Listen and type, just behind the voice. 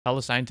Hello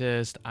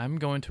scientists, I'm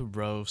going to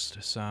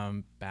roast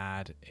some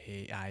bad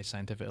AI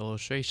scientific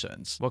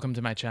illustrations. Welcome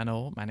to my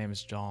channel. My name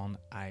is John.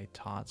 I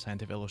taught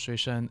scientific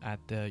illustration at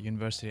the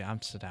University of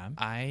Amsterdam.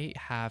 I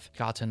have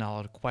gotten a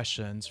lot of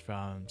questions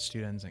from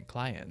students and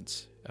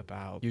clients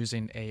about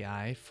using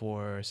AI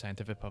for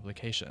scientific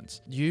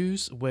publications.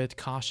 Use with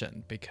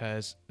caution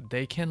because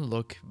they can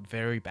look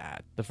very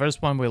bad. The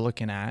first one we're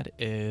looking at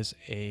is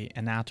an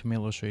anatomy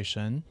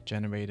illustration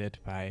generated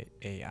by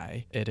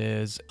AI. It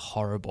is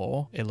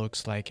horrible. It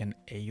looks like an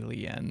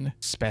alien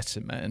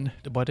specimen.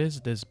 What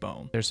is this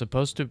bone? There's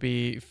supposed to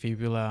be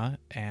fibula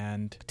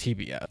and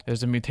tibia.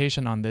 There's a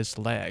mutation on this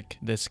leg.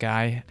 This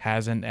guy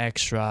has an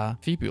extra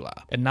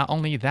fibula. And not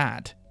only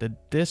that, the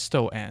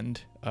distal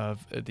end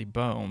of the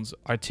bones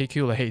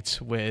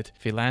articulates with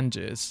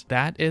phalanges.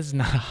 That is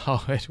not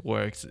how it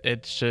works.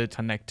 It should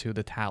connect to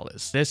the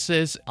talus. This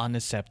is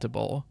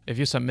unacceptable. If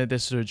you submit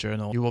this to a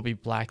journal, you will be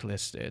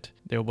blacklisted.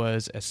 There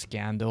was a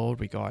scandal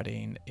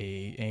regarding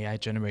a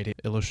AI-generated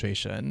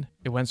illustration.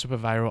 It went super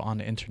viral on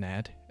the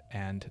internet,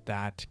 and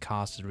that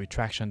caused the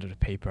retraction of the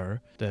paper.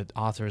 The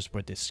authors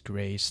were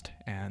disgraced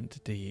and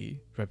the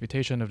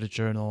reputation of the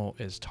journal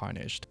is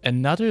tarnished.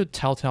 Another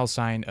telltale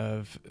sign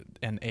of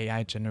an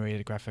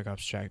AI-generated graphic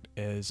abstract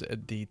is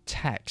the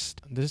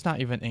text. This is not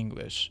even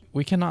English.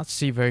 We cannot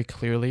see very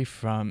clearly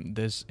from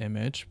this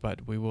image,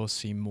 but we will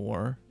see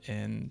more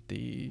in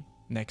the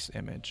next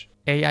image.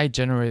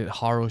 AI-generated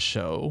horror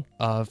show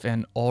of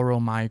an oral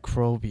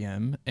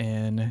microbiome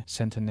in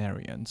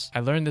centenarians. I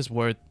learned this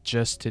word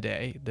just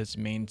today. This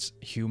means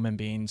human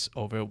beings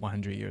over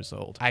 100 years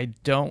old. I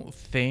don't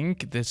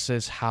think this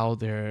is how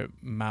their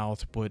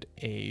mouth would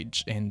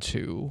age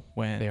into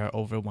when they are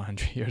over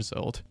 100 years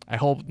old. I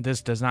hope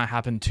this does not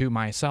happen to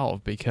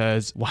myself,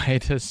 because why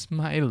does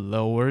my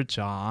lower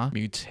jaw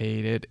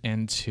mutated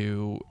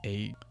into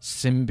a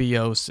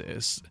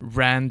symbiosis?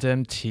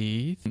 Random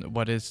teeth?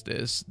 What is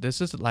this?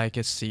 This is like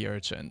a sea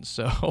urchin,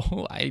 so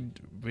I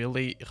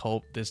really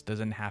hope this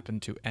doesn't happen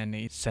to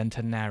any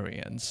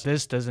centenarians.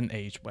 This doesn't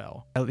age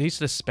well. At least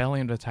the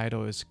spelling of the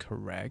title is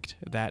correct.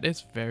 That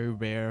is very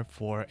rare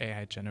for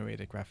AI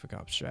generated graphic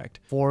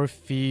abstract.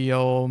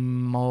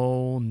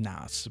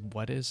 Porphiomonas.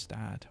 What is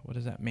that? What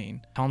does that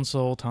mean?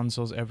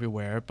 Tonsils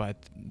everywhere,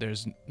 but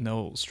there's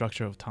no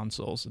structure of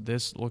tonsils.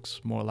 This looks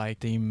more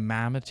like the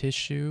mammoth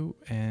tissue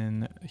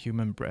in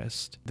human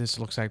breast. This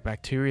looks like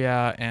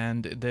bacteria,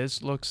 and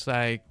this looks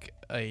like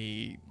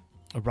a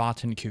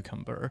rotten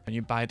cucumber. When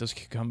you buy those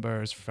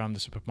cucumbers from the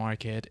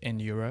supermarket in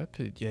Europe,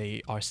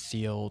 they are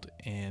sealed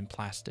in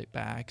plastic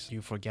bags.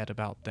 You forget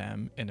about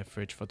them in the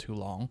fridge for too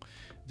long,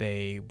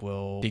 they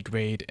will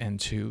degrade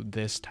into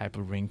this type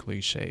of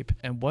wrinkly shape.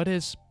 And what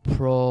is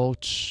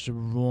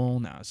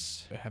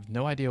prochronas? I have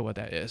no idea what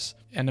that is.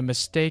 And a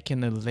mistake in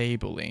the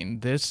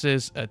labeling. This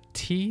is a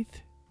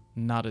teeth,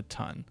 not a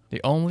tongue.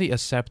 The only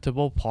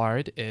acceptable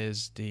part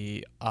is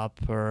the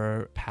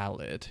upper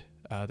palate.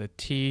 The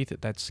teeth,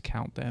 let's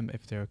count them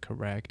if they're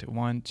correct.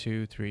 1,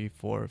 2, 3,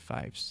 4,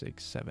 5,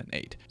 6, 7,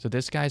 8. So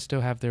this guy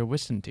still have their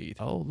wisdom teeth.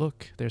 Oh,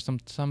 look, there's some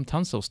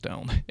tonsil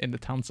stone in the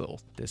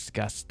tonsils.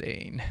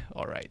 Disgusting.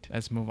 All right,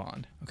 let's move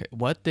on. Okay,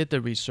 what did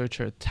the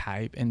researcher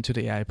type into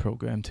the AI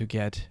program to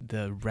get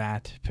the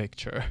rat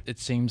picture? It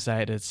seems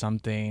that it's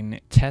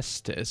something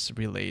testis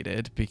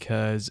related,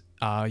 because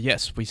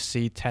yes, we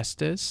see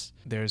testis.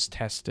 There's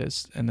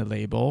testis in the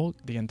label.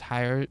 The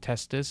entire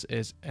testis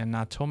is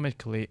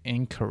anatomically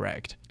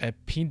incorrect.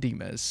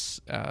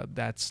 Epididymis,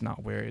 that's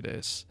not where it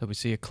is. So we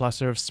see a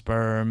cluster of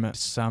sperm.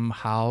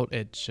 Somehow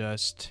it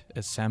just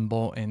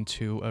assemble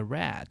into a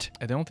rat.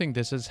 I don't think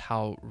this is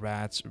how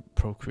rats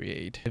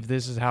procreate. If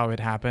this is how it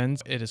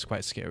happens, it is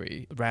quite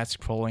scary. Rats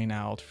crawling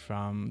out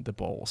from the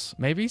bowls.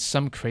 Maybe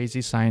some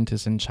crazy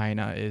scientist in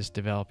China is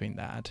developing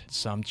that.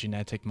 Some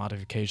genetic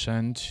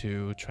modification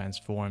to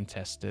transform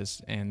testis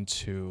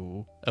into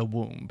a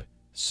womb,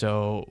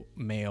 so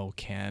male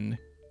can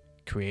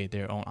create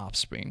their own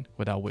offspring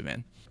without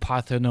women.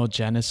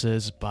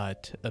 Parthenogenesis,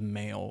 but a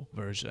male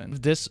version.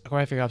 If this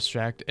graphic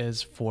abstract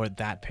is for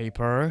that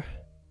paper,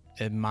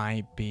 it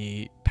might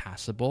be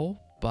passable,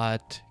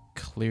 but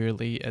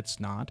clearly it's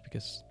not,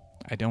 because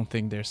I don't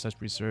think there's such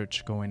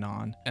research going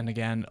on. And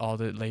again, all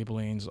the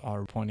labelings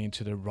are pointing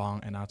to the wrong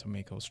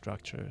anatomical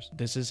structures.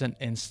 This is an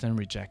instant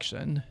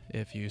rejection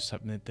if you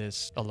submit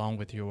this along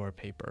with your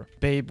paper.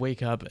 Babe,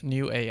 wake up.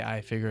 New AI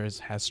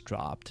figures has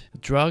dropped.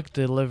 Drug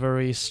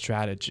delivery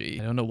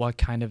strategy. I don't know what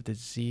kind of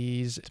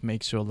disease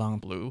makes your lung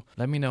blue.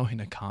 Let me know in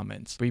the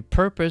comments.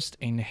 Repurposed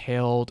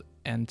inhaled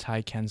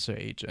anti-cancer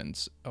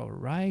agents. All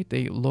right,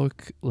 they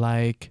look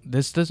like,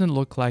 this doesn't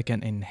look like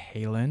an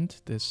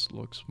inhalant. This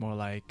looks more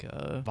like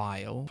a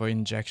vial for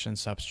injection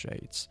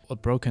substrates. A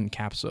broken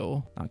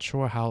capsule. Not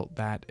sure how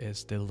that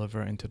is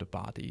delivered into the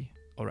body.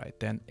 All right,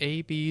 then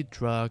AB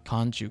drug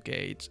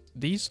conjugates.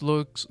 These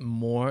looks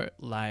more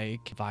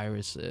like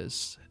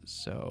viruses,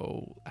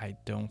 so I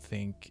don't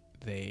think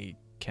they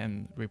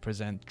can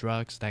represent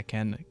drugs that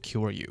can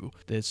cure you.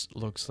 This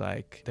looks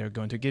like they're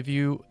going to give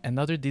you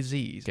another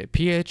disease. Okay,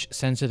 pH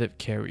sensitive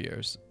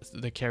carriers,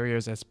 the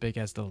carriers as big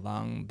as the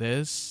lung.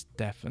 This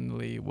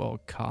definitely will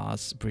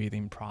cause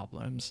breathing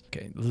problems.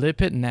 Okay,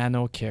 lipid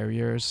nano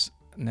carriers,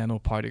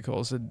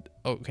 nanoparticles.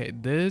 Okay,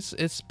 this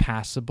is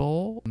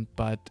passable,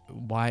 but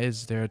why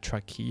is there a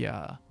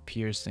trachea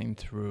piercing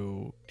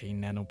through a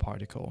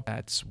nanoparticle?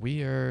 That's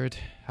weird.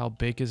 How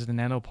big is the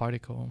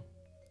nanoparticle?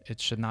 It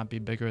should not be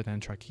bigger than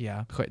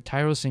trachea. Okay,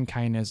 tyrosine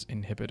kinase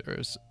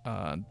inhibitors.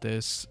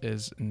 This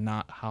is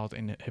not how the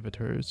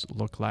inhibitors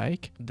look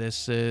like.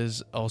 This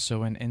is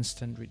also an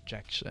instant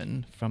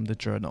rejection from the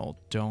journal.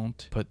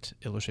 Don't put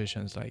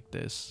illustrations like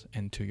this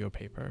into your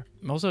paper.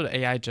 Most of the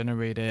AI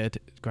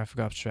generated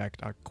graphical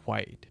abstract are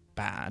quite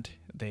bad.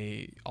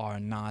 They are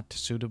not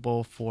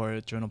suitable for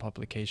journal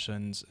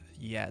publications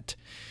yet.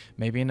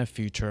 Maybe in the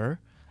future.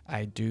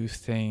 I do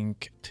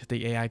think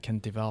the AI can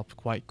develop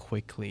quite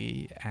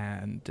quickly,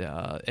 and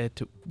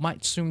it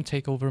might soon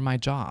take over my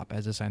job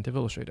as a scientific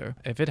illustrator.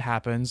 If it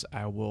happens,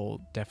 I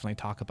will definitely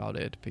talk about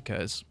it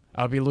because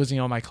I'll be losing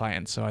all my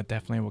clients, so I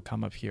definitely will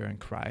come up here and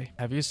cry.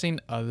 Have you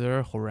seen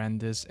other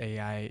horrendous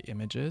AI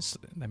images?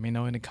 Let me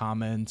know in the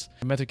comments.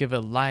 Remember to give it a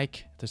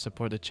like to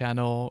support the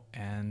channel,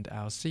 and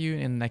I'll see you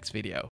in the next video.